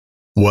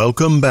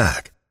Welcome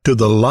back to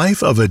the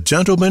Life of a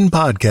Gentleman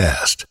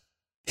podcast.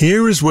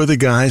 Here is where the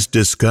guys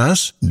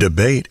discuss,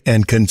 debate,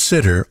 and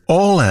consider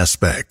all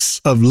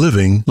aspects of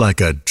living like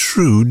a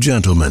true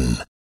gentleman.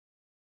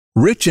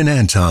 Rich and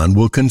Anton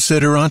will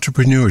consider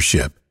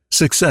entrepreneurship,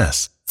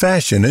 success,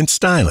 fashion and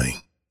styling,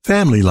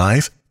 family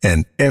life,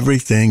 and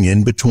everything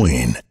in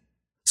between.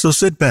 So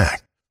sit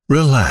back,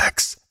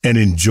 relax, and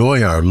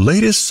enjoy our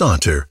latest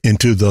saunter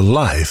into the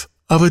life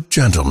of a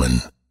gentleman.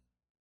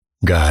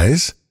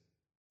 Guys,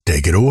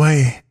 take it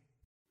away.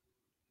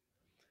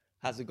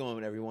 How's it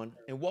going, everyone?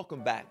 And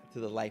welcome back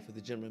to the Life of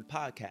the Gentleman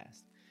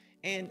podcast.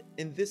 And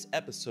in this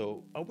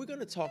episode, we're going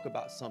to talk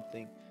about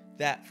something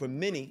that for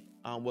many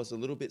was a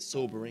little bit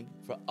sobering,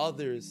 for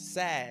others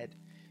sad,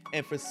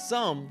 and for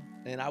some,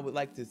 and I would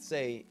like to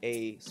say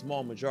a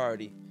small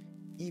majority,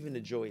 even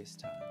a joyous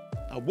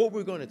time. What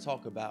we're going to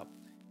talk about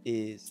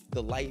is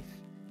the life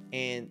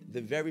and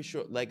the very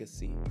short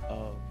legacy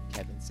of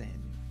Kevin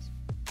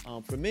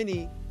Samuels. For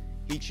many,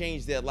 he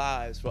changed their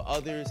lives. For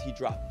others, he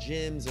dropped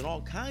gems and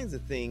all kinds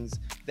of things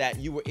that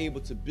you were able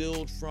to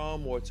build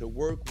from or to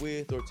work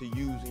with or to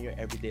use in your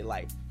everyday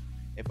life.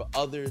 And for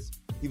others,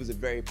 he was a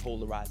very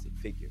polarizing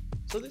figure.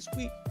 So this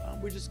week,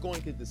 we're just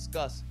going to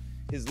discuss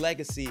his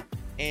legacy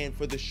and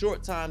for the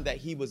short time that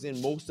he was in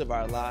most of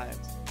our lives,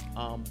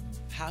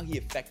 how he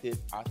affected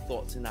our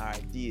thoughts and our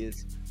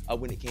ideas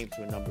when it came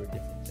to a number of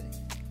different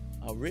things.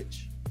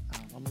 Rich,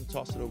 I'm going to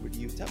toss it over to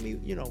you. Tell me,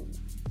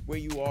 where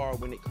you are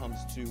when it comes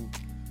to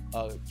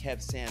Kev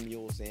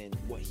Samuels and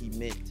what he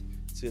meant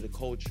to the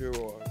culture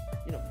or,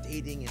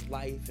 dating and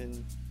life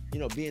and,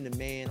 being a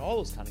man, all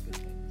those kind of good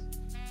things.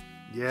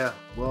 Yeah,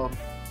 well,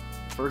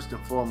 first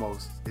and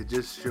foremost, it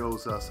just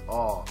shows us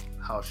all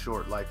how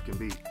short life can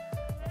be.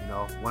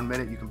 One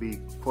minute you can be,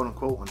 quote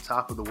unquote, on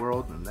top of the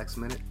world, and the next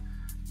minute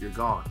you're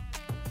gone.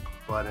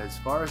 But as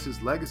far as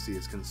his legacy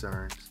is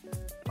concerned,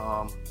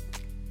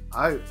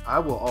 I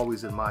will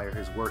always admire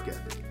his work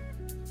ethic.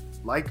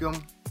 Like him,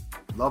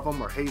 love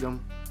him, or hate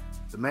him,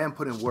 the man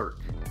put in work.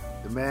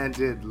 The man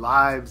did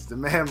lives. The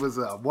man was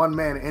a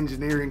one-man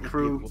engineering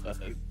crew.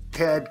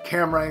 He had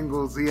camera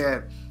angles. He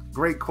had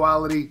great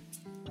quality.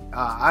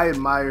 I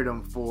admired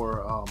him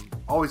for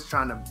always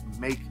trying to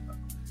make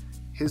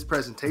his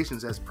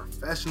presentations as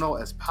professional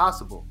as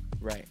possible.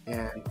 Right.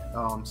 And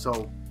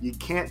so you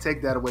can't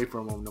take that away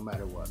from him no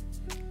matter what.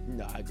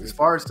 No, I agree. As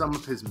far as some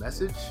of his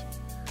message,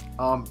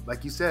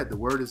 like you said, the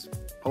word is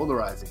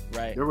polarizing.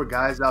 Right. There were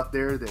guys out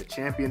there that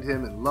championed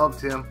him and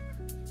loved him.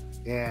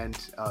 And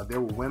there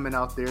were women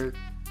out there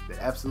that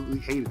absolutely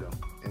hated him.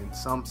 And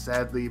some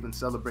sadly even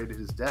celebrated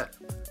his death,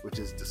 which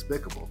is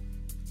despicable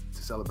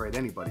to celebrate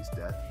anybody's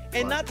death.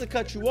 And not to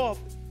cut you off,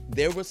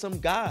 there were some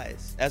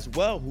guys as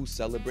well who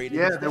celebrated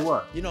his death. There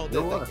were.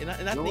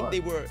 I think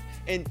they were.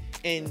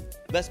 And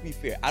let's be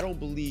fair, I don't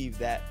believe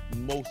that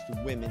most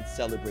women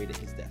celebrated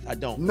his death. I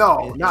don't.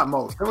 No, not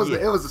most. It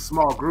was a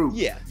small group.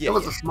 It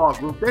was a small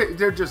group.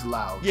 They're just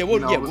loud. Yeah,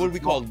 what do we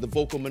call it? The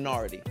vocal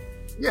minority.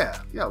 Yeah,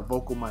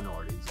 vocal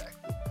minority, exactly.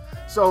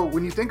 So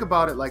when you think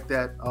about it like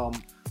that,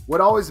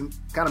 what always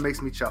kind of makes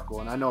me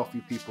chuckle, and I know a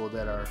few people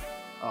that are,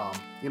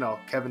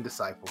 Kevin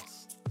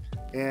disciples,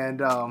 and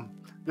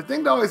the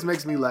thing that always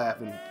makes me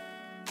laugh, and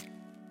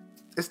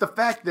it's the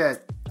fact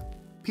that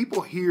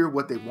people hear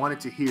what they wanted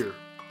to hear.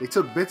 They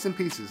took bits and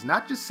pieces,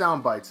 not just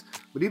sound bites,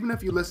 but even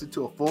if you listen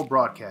to a full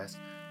broadcast,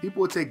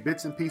 people would take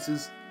bits and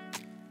pieces,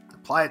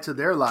 apply it to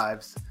their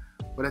lives,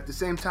 but at the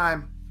same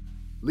time,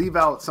 leave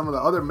out some of the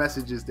other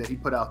messages that he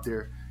put out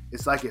there.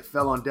 It's like it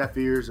fell on deaf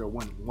ears or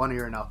went one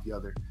ear and out the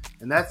other.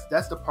 And that's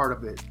the part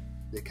of it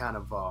that kind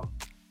of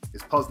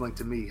is puzzling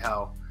to me,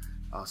 how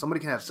somebody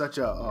can have such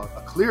a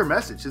clear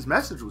message. His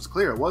message was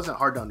clear. It wasn't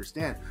hard to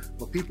understand,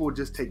 but people would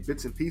just take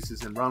bits and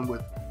pieces and run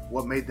with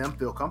what made them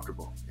feel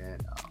comfortable.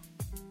 And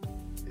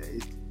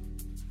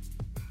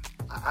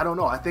I don't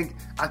know. I think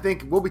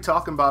we'll be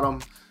talking about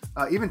him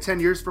even 10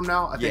 years from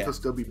now. I think he'll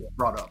still be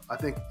brought up. I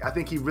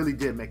think he really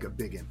did make a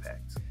big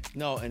impact.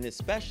 No, and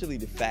especially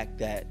the fact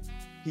that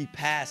he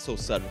passed so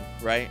sudden,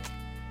 right?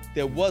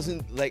 There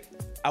wasn't,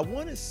 I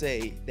want to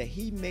say that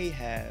he may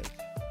have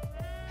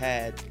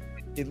had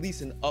at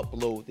least an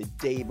upload the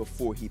day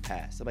before he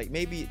passed. Like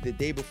maybe the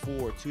day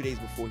before or 2 days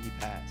before he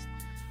passed,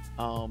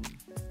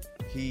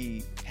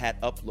 he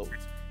had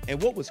uploads. And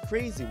what was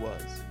crazy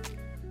was,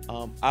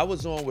 I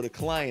was on with a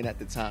client at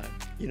the time,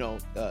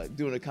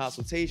 doing a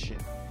consultation.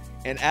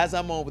 And as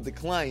I'm on with the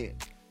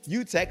client,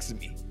 you texted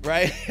me,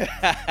 right?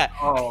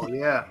 Oh,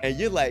 yeah. And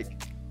you're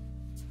like,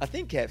 I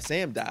think Kev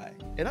Sam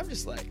died. And I'm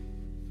just like,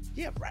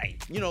 yeah,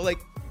 right.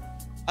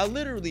 I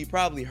literally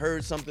probably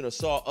heard something or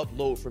saw an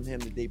upload from him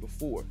the day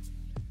before.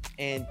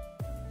 And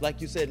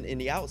like you said in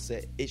the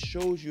outset, it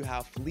shows you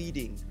how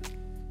fleeting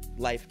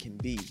life can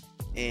be.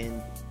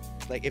 And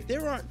if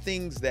there aren't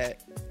things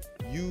that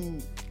you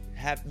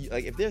have,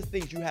 if there's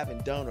things you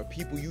haven't done or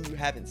people you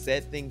haven't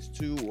said things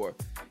to or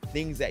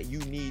things that you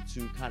need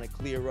to kind of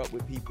clear up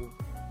with people,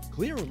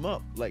 clear them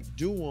up,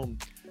 do them,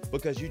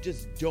 because you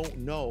just don't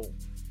know.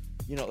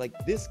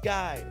 This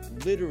guy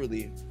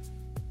literally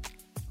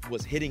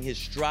was hitting his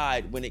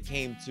stride when it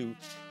came to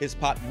his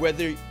pop,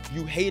 whether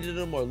you hated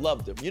him or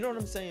loved him. You know what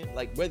I'm saying?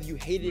 Like, whether you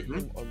hated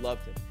him or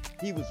loved him,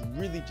 he was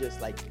really just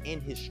like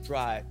in his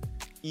stride.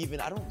 Even,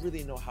 I don't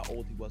really know how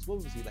old he was. What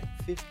was he, like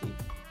 50?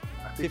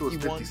 I think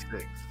 51? It was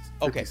 56.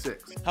 Okay.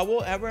 56.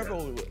 However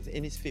old he was,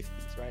 in his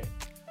 50s, right?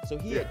 So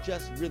he had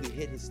just really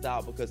hit his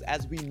style because,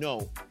 as we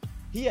know,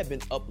 he had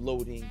been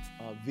uploading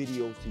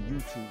videos to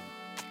YouTube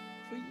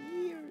for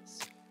years.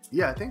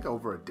 Yeah, I think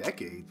over a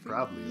decade,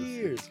 probably.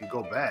 Years. If you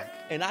go back.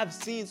 And I've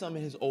seen some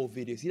of his old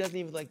videos. He doesn't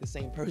even look like the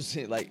same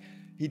person. Like,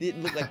 he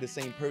didn't look like the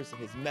same person.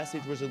 His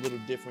message was a little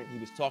different. He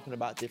was talking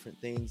about different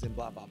things and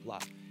blah, blah, blah.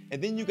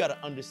 And then you got to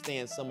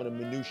understand some of the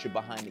minutia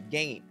behind the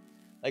game.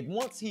 Like,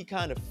 once he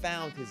kind of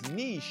found his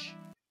niche,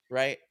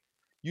 right,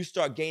 you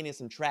start gaining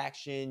some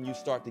traction. You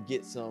start to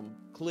get some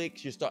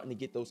clicks. You're starting to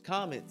get those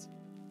comments.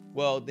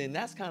 Well, then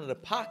that's kind of the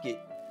pocket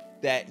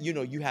that, you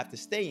know, you have to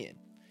stay in.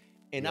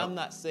 And I'm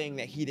not saying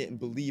that he didn't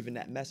believe in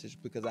that message,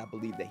 because I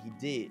believe that he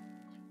did.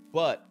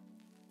 But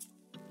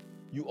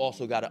you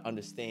also got to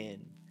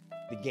understand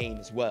the game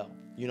as well,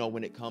 you know,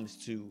 when it comes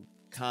to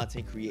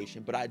content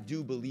creation. But I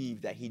do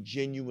believe that he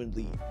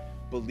genuinely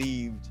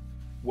believed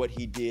what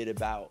he did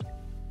about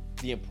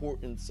the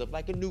importance of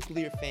like a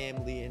nuclear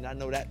family. And I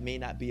know that may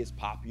not be as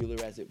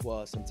popular as it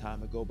was some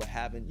time ago, but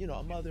having, you know,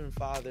 a mother and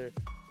father.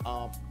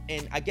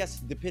 And I guess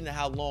depending on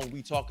how long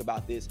we talk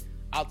about this,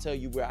 I'll tell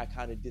you where I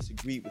kind of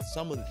disagreed with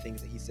some of the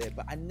things that he said,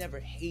 but I never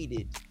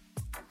hated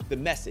the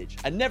message.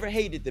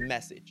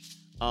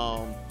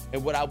 And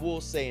what I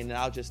will say, and then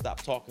I'll just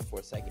stop talking for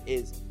a second,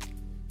 is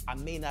I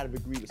may not have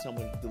agreed with some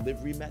of the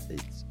delivery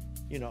methods.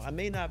 You know, I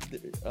may not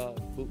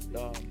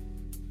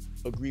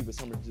agree with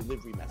some of the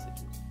delivery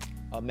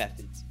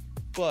methods,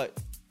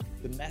 but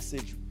the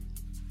message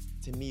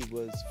to me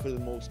was, for the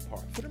most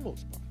part,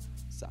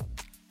 solid.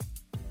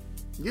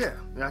 Yeah,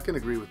 I can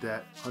agree with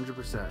that,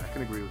 100%. I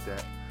can agree with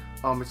that.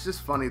 It's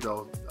just funny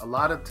though. A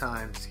lot of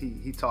times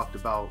he talked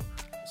about,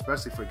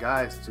 especially for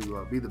guys,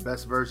 to be the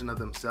best version of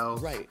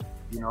themselves. Right.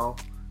 You know,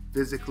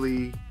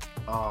 physically,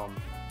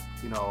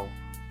 you know,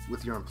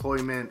 with your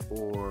employment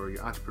or your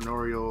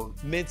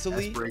entrepreneurial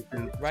mentally,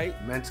 aspiration, right?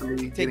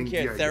 Mentally, taking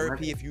care of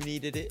therapy if you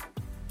needed it.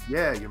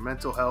 Yeah, your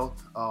mental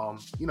health.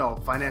 You know,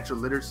 financial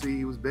literacy.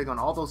 He was big on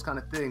all those kind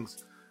of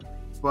things.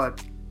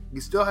 But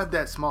you still have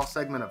that small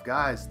segment of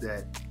guys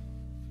that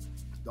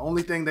the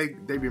only thing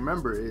they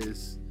remember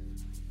is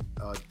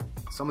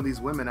some of these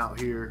women out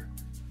here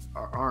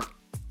aren't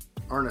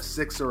a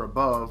 6 or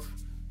above.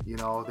 You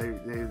know,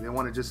 they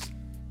want to just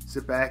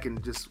sit back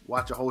and just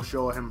watch a whole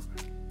show of him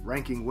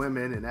ranking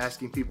women and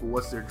asking people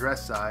what's their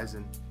dress size,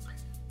 and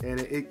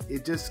it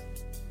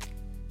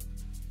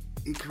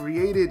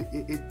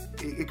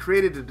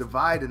created a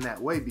divide in that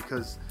way,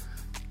 because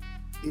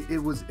it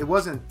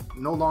wasn't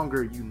no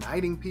longer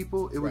uniting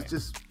people. It was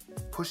just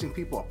pushing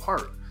people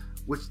apart,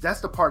 which that's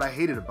the part I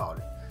hated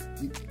about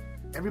it.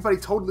 Everybody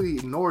totally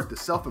ignored the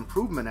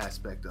self-improvement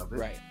aspect of it,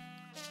 right,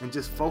 and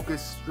just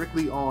focused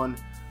strictly on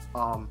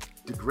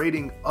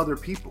degrading other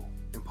people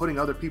and putting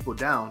other people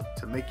down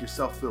to make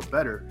yourself feel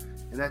better.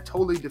 And that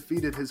totally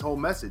defeated his whole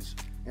message.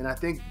 And I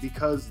think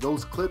because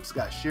those clips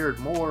got shared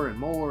more and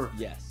more,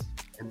 yes,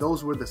 and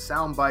those were the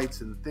sound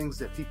bites and the things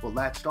that people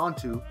latched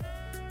onto,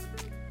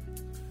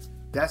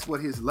 that's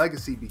what his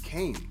legacy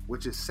became,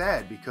 which is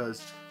sad,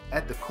 because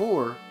at the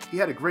core, he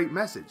had a great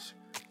message.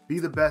 Be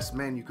the best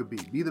man you could be.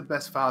 Be the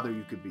best father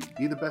you could be.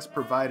 Be the best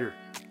provider.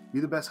 Be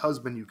the best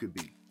husband you could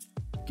be.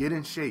 Get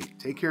in shape.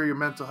 Take care of your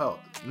mental health.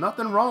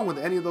 Nothing wrong with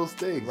any of those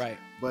things. Right.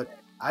 But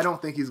I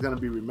don't think he's going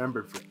to be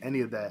remembered for any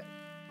of that,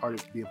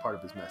 being part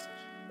of his message.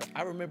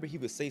 I remember he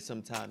would say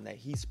sometime that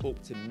he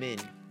spoke to men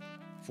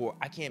for,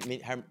 I can't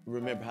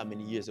remember how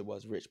many years it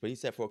was, Rich, but he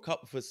said for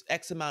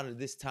X amount of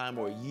this time,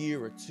 or a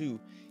year or two,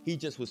 he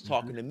just was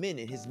talking to men,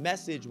 and his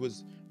message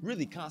was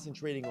really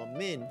concentrating on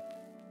men.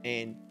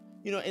 And,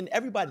 you know, and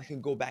everybody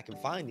can go back and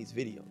find these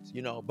videos,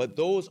 you know, but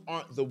those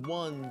aren't the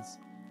ones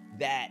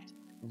that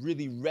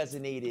really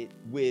resonated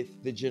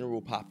with the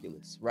general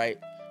populace, right?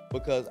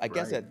 Because I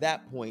guess at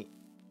that point,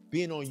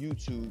 being on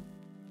YouTube,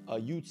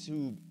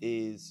 YouTube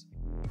is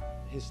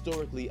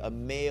historically a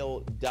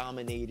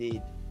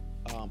male-dominated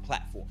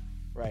platform,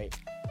 right?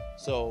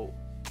 So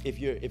if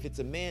it's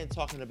a man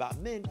talking about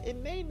men, it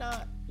may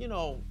not, you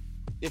know,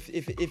 if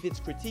it's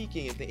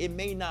critiquing, it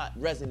may not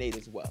resonate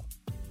as well.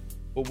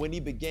 But when he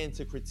began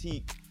to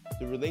critique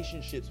the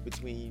relationships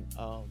between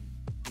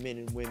men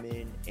and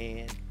women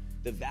and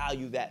the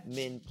value that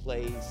men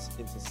place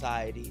in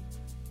society,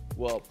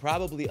 well,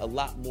 probably a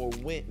lot more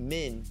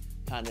men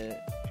kind of,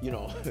 you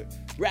know,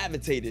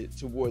 gravitated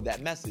toward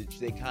that message.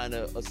 They kind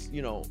of,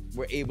 you know,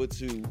 were able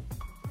to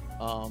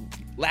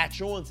latch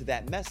on to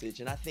that message.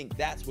 And I think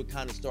that's what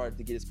kind of started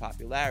to get his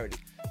popularity.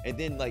 And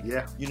then, like,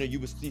 you know,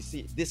 you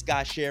see this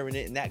guy sharing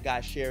it and that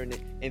guy sharing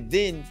it. And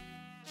then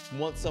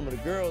once some of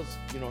the girls,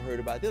 you know, heard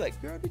about it, they're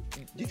like, girl,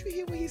 did you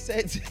hear what he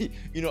said to,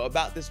 you know,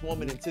 about this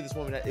woman and to this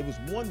woman? It was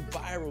one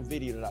viral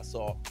video that I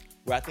saw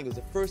where I think it was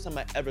the first time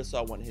I ever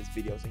saw one of his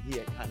videos, and he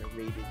had kind of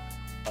rated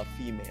a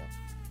female.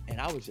 And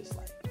I was just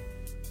like,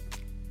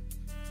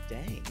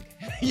 Dang.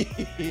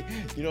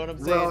 You know what I'm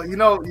saying?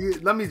 Well,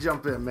 let me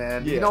jump in,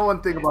 man. Yeah. You know,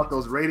 one thing about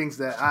those ratings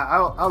that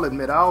I'll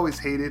admit I always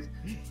hated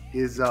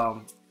is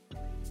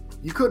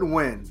you couldn't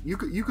win. You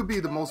could be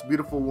the most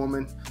beautiful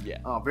woman. Yeah.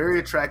 Very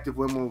attractive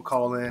women would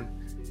call in,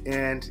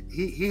 and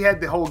he had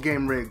the whole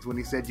game rigged when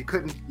he said you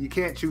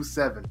can't choose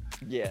 7.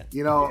 Yeah.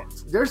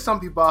 There's some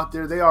people out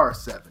there, they are a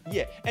 7.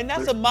 Yeah, and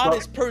that's a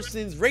modest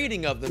person's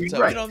rating of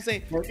themselves. Right. You know what I'm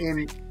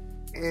saying?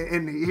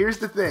 And here's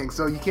the thing.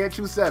 So you can't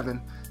choose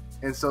 7,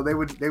 and so they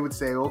would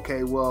say,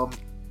 okay, well,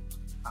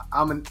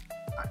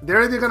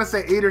 they're either gonna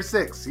say 8 or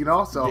 6.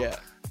 So Yeah.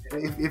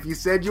 if you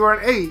said you were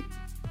an 8.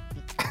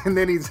 And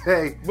then he'd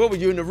say, "What were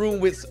you in the room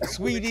with,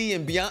 Sweetie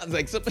and Beyonce?"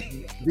 Like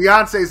something.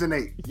 Beyonce's an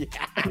 8. Yeah.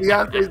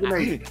 Beyonce's an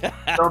 8.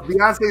 So if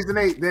Beyonce's an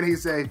 8, then he'd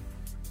say,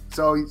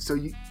 so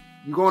you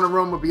go in a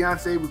room with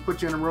Beyonce. We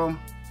put you in a room.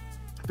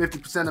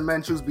 50% of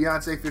men choose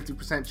Beyonce.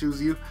 50%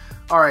 choose you.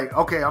 All right,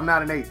 okay, I'm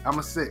not an 8. I'm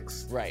a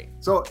 6. Right.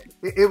 So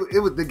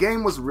it was, the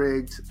game was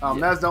rigged.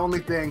 That's the only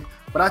thing.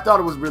 But I thought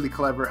it was really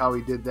clever how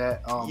he did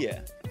that.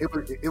 Yeah.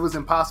 It was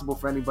impossible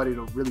for anybody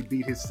to really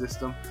beat his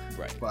system.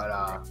 Right.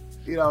 But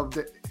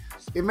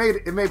it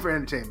made for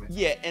entertainment.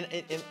 Yeah, and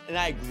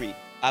I agree.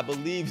 I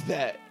believe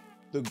that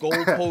the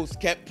goalpost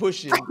kept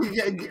pushing,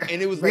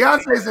 and it was like,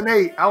 Beyonce's an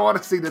 8. I want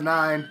to see the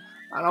 9.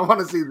 I don't want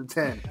to see the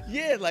 10.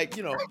 Yeah, like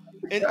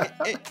and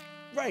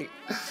right.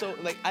 So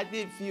like I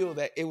did feel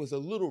that it was a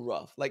little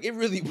rough. Like it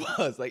really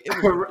was. Like it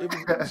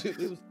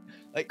was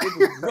like it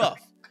was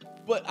rough.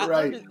 But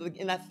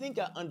I think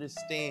I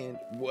understand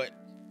what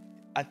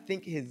I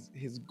think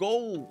his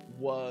goal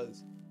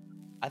was.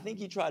 I think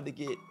he tried to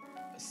get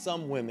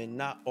some women,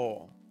 not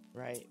all,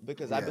 right?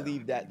 Because I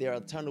believe that there are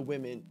a ton of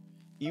women,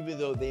 even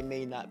though they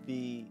may not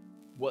be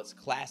what's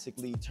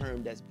classically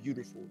termed as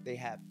beautiful, they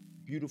have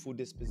beautiful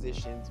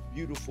dispositions,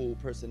 beautiful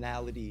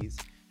personalities.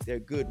 They're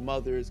good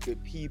mothers,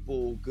 good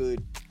people,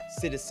 good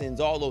citizens,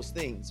 all those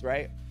things,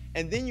 right?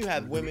 And then you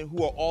have women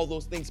who are all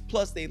those things,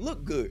 plus they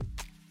look good.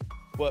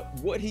 But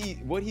what he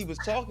was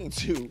talking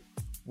to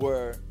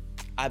were,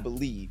 I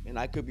believe, and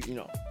I could be,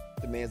 the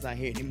man's not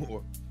here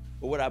anymore.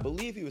 But what I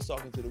believe he was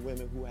talking to the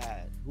women who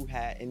had,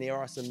 and there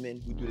are some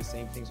men who do the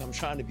same thing. So I'm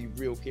trying to be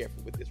real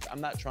careful with this.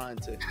 I'm not trying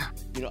to,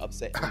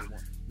 upset anyone.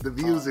 The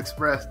views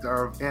expressed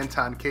are of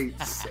Anton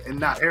Cates and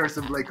not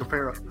Harrison Blake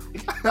Apparel.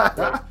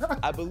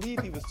 I believe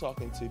he was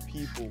talking to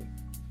people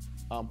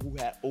who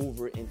had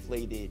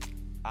overinflated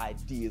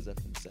ideas of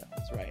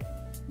themselves, right?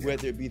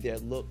 Whether it be their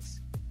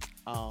looks,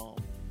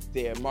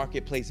 their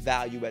marketplace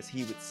value, as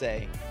he would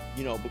say,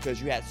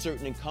 because you had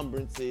certain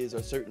encumbrances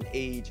or certain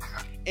age,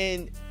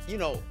 and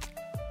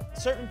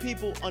certain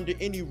people under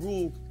any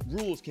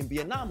rules can be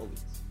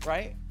anomalies,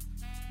 right?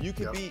 You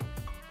could be,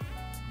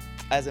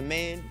 as a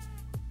man,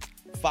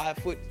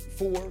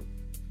 5'4",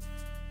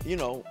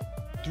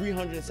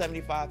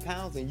 375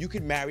 pounds, and you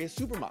could marry a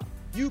supermodel.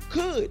 You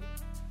could.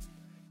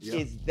 Yep.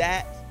 Is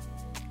that,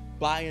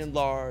 by and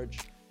large,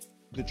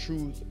 the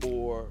truth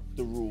or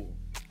the rule?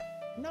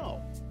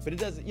 No, but it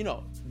doesn't.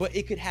 But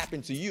it could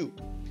happen to you.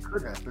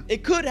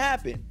 It could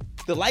happen.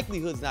 The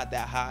likelihood's not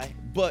that high,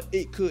 but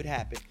it could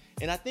happen.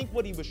 And I think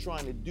what he was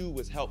trying to do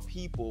was help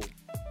people,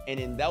 and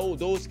in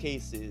those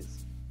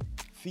cases,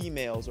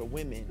 females or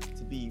women,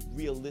 to be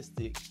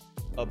realistic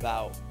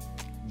about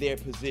their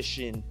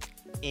position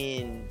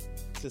in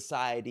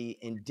society,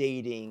 in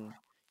dating,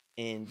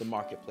 in the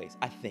marketplace,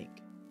 I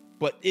think.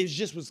 But it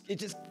was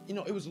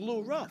a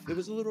little rough. It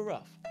was a little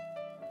rough.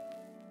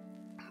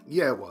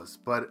 Yeah, it was.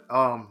 But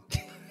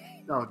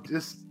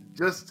just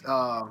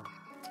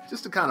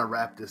to kind of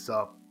wrap this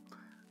up,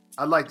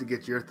 I'd like to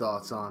get your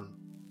thoughts on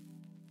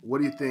what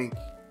do you think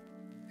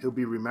he'll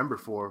be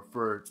remembered for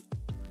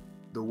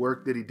the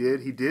work that he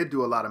did. He did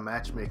do a lot of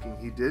matchmaking.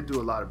 He did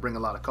bring a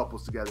lot of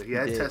couples together. He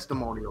had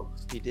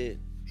testimonials. He did.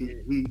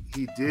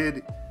 He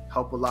did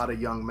help a lot of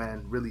young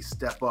men really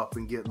step up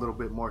and get a little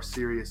bit more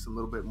serious, a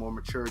little bit more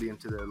maturity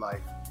into their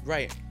life.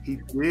 Right. He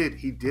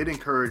did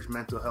encourage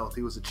mental health.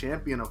 He was a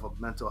champion of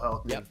mental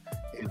health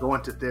and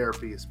going to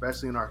therapy,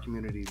 especially in our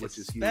community, which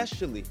is huge.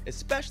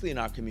 Especially in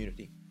our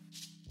community.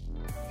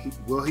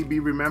 Will he be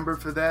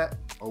remembered for that,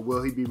 or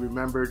will he be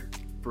remembered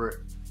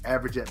for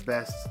average at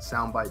best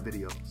soundbite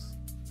videos?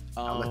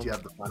 I'll let you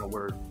have the final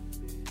word.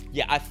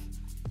 Yeah,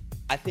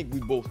 I think we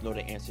both know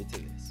the answer to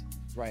this,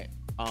 right?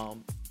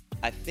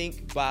 I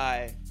think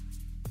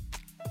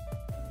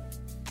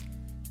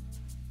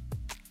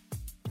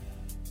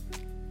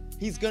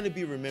he's going to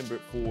be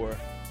remembered for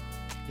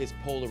his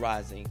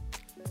polarizing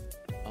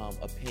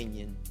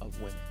opinion of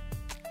women.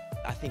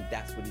 I think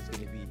that's what he's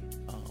going to be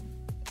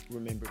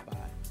remembered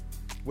by,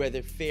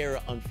 whether fair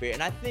or unfair.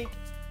 And I think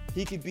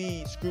he could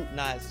be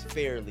scrutinized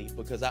fairly,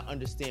 because I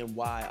understand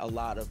why a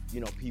lot of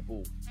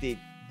people did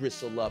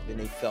bristle up and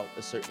they felt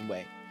a certain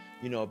way,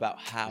 about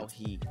how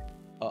he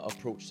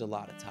approached a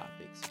lot of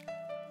topics.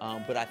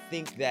 But I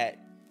think that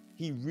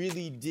he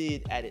really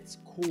did at its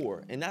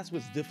core, and that's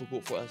what's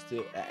difficult for us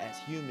to, as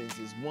humans,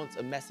 is once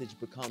a message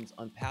becomes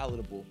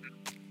unpalatable,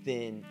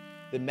 then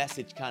the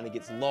message kind of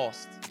gets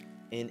lost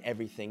in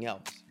everything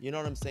else. You know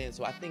what I'm saying?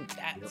 So I think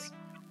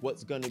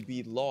what's going to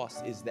be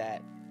lost is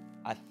that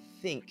I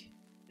think,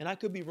 and I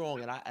could be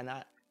wrong, and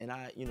I,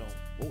 you know,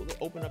 we'll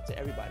open up to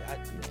everybody.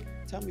 You know,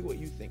 tell me what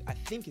you think. I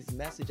think his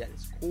message at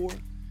its core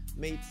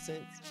made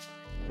sense,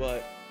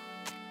 but,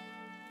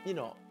 you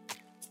know,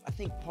 I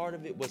think part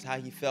of it was how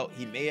he felt.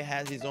 He may have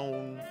had his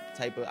own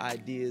type of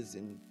ideas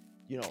and,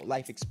 you know,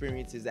 life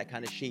experiences that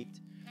kind of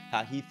shaped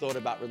how he thought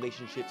about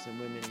relationships and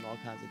women and all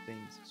kinds of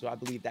things. So I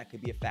believe that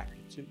could be a factor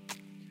too.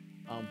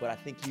 But I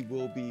think he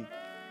will be,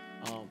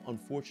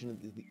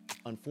 unfortunately,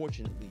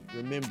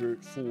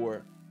 remembered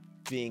for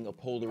being a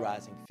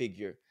polarizing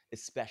figure,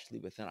 especially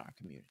within our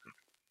community.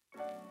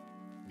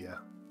 Yeah.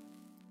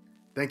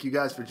 Thank you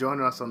guys for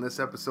joining us on this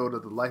episode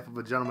of the Life of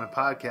a Gentleman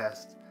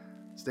podcast.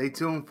 Stay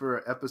tuned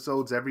for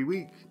episodes every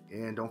week.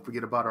 And don't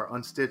forget about our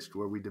Unstitched,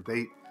 where we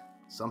debate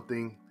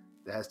something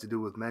that has to do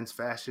with men's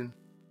fashion,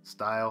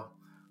 style,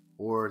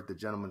 or the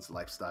gentleman's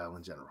lifestyle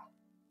in general.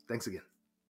 Thanks again.